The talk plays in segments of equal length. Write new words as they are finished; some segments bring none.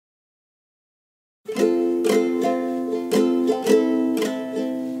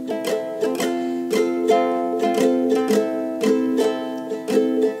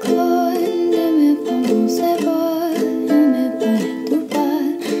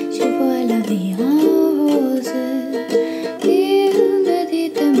vie en rose. Il me dit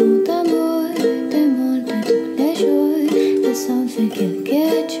des mots d'amour, des mots de tous les jours, et ça me fait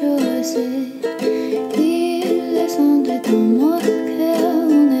quelque chose. Il est entré dans mon cœur,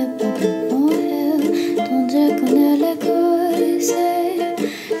 on n'est pas devant elle, tant dire qu'on est les causes.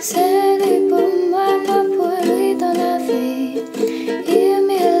 C'est lui pour moi pour lui dans la vie. Il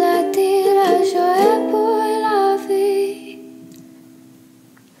me l'a dit, la joie pour la vie.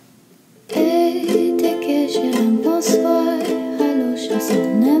 Et dès que j'ai un bonsoir, allô chanson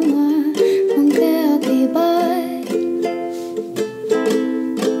et moi, mon cœur qui bat.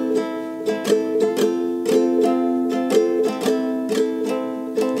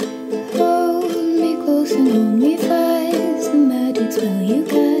 Hold me fast, the magic spell you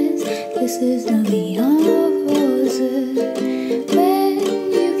cast. This is la vie en rose. When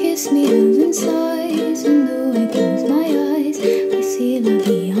you kiss me, heaven sighs, and though I close my eyes, I see la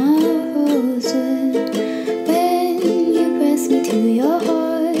vie en rose. When you press me to your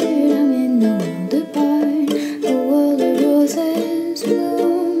heart, I'm in a world apart, a world of roses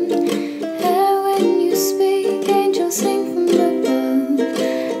bloom. And when you speak, angels sing from above.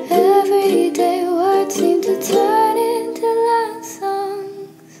 Every day words seem to turn into love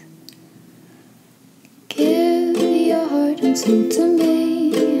songs. Give your heart and soul to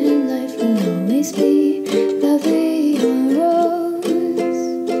me, and life will always be la vie en rose.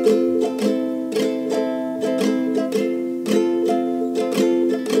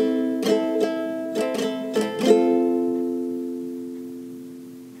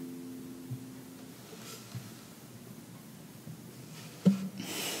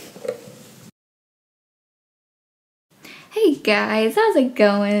 Hey guys, how's it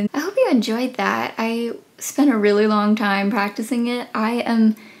going? I hope you enjoyed that. I spent a really long time practicing it. I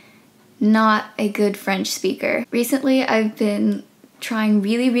am not a good French speaker. Recently, I've been trying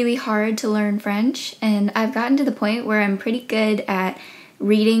really hard to learn French, and I've gotten to the point where I'm pretty good at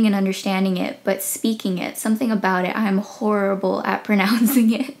reading and understanding it, but speaking it, something about it, I'm horrible at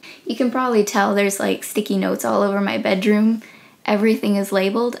pronouncing it. You can probably tell there's like sticky notes all over my bedroom. Everything is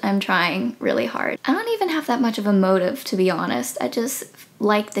labeled. I'm trying really hard. I don't even have that much of a motive, to be honest. I just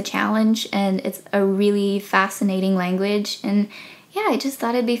like the challenge, and it's a really fascinating language, and yeah, I just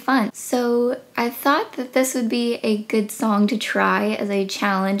thought it'd be fun. So I thought that this would be a good song to try as a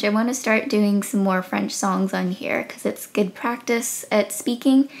challenge. I want to start doing some more French songs on here because it's good practice at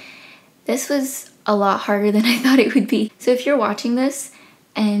speaking. This was a lot harder than I thought it would be. So if you're watching this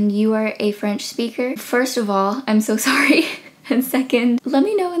and you are a French speaker, first of all, I'm so sorry. And second, let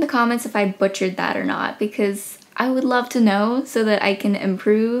me know in the comments if I butchered that or not, because I would love to know so that I can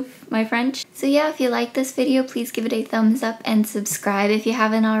improve my French. So yeah, if you like this video, please give it a thumbs up and subscribe if you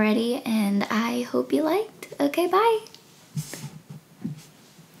haven't already, and I hope you liked. Okay, bye!